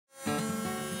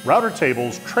Router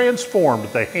tables transformed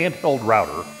the handheld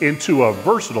router into a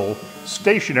versatile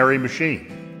stationary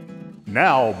machine.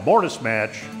 Now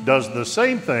MortiseMatch does the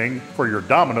same thing for your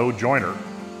domino joiner.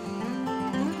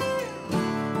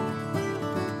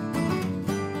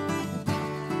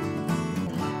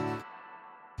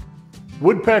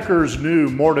 Woodpecker's new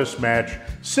MortiseMatch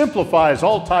simplifies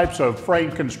all types of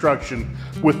frame construction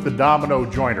with the domino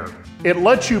joiner. It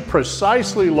lets you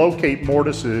precisely locate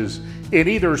mortises in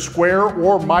either square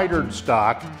or mitered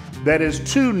stock that is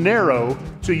too narrow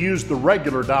to use the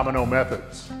regular domino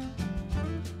methods.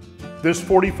 This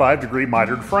 45-degree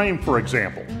mitered frame, for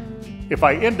example. If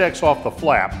I index off the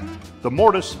flap, the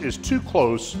mortise is too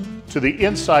close to the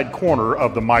inside corner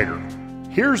of the miter.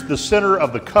 Here's the center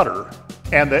of the cutter,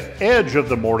 and the edge of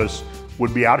the mortise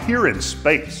would be out here in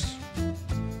space.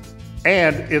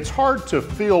 And it's hard to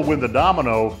feel when the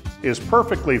domino is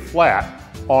perfectly flat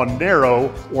on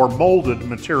narrow or molded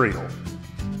material.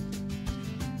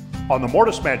 On the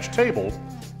MortiseMatch table,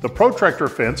 the protractor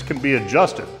fence can be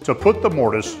adjusted to put the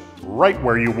mortise right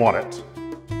where you want it.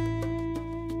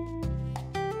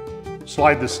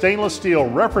 Slide the stainless steel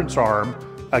reference arm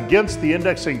against the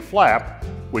indexing flap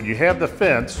when you have the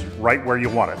fence right where you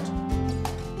want it.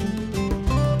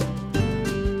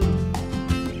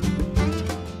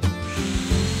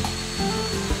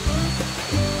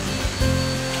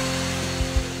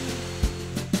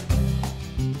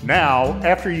 Now,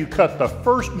 after you cut the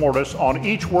first mortise on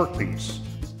each workpiece,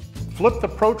 flip the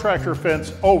protractor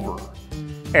fence over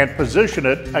and position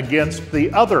it against the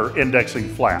other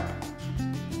indexing flap.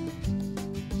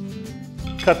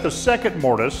 Cut the second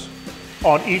mortise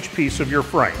on each piece of your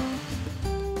frame.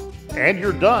 And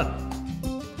you're done.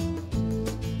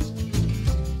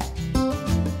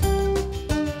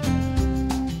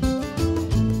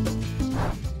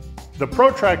 The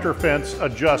protractor fence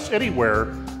adjusts anywhere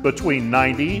between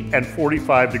 90 and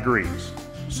 45 degrees.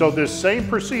 So this same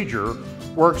procedure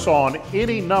works on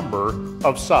any number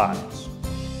of sides.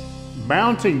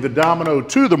 Mounting the domino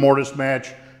to the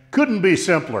MortiseMatch couldn't be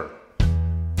simpler.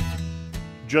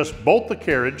 Just bolt the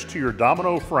carriage to your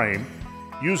domino frame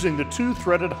using the two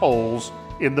threaded holes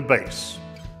in the base.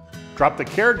 Drop the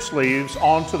carriage sleeves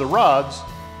onto the rods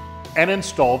and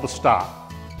install the stop.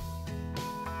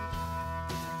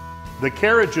 The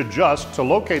carriage adjusts to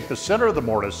locate the center of the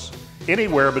mortise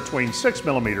anywhere between 6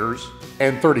 millimeters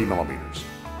and 30 millimeters.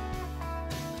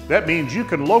 That means you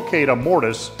can locate a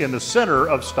mortise in the center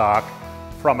of stock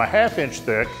from a 1/2 inch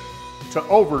thick to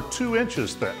over 2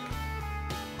 inches thick.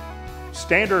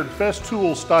 Standard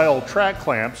Festool style track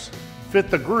clamps fit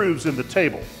the grooves in the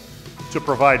table to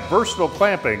provide versatile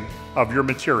clamping of your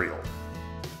material.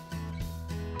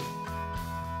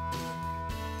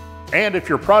 And if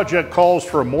your project calls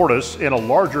for a mortise in a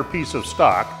larger piece of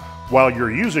stock while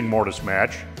you're using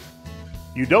MortiseMatch,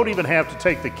 you don't even have to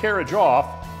take the carriage off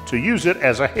to use it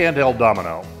as a handheld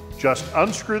domino. Just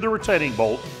unscrew the retaining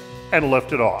bolt and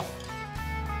lift it off.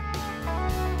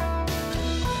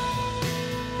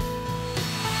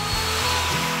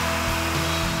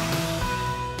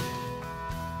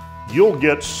 You'll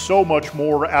get so much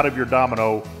more out of your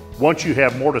domino once you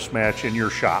have MortiseMatch in your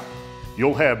shop.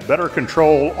 You'll have better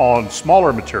control on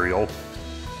smaller material,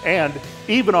 and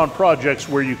even on projects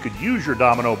where you could use your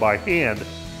domino by hand,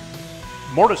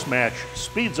 MortiseMatch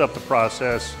speeds up the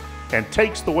process and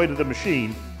takes the weight of the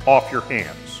machine off your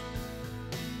hands.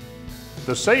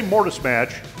 The same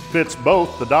MortiseMatch fits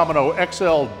both the Domino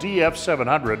XL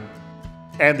DF700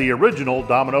 and the original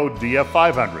Domino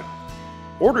DF500.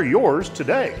 Order yours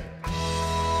today.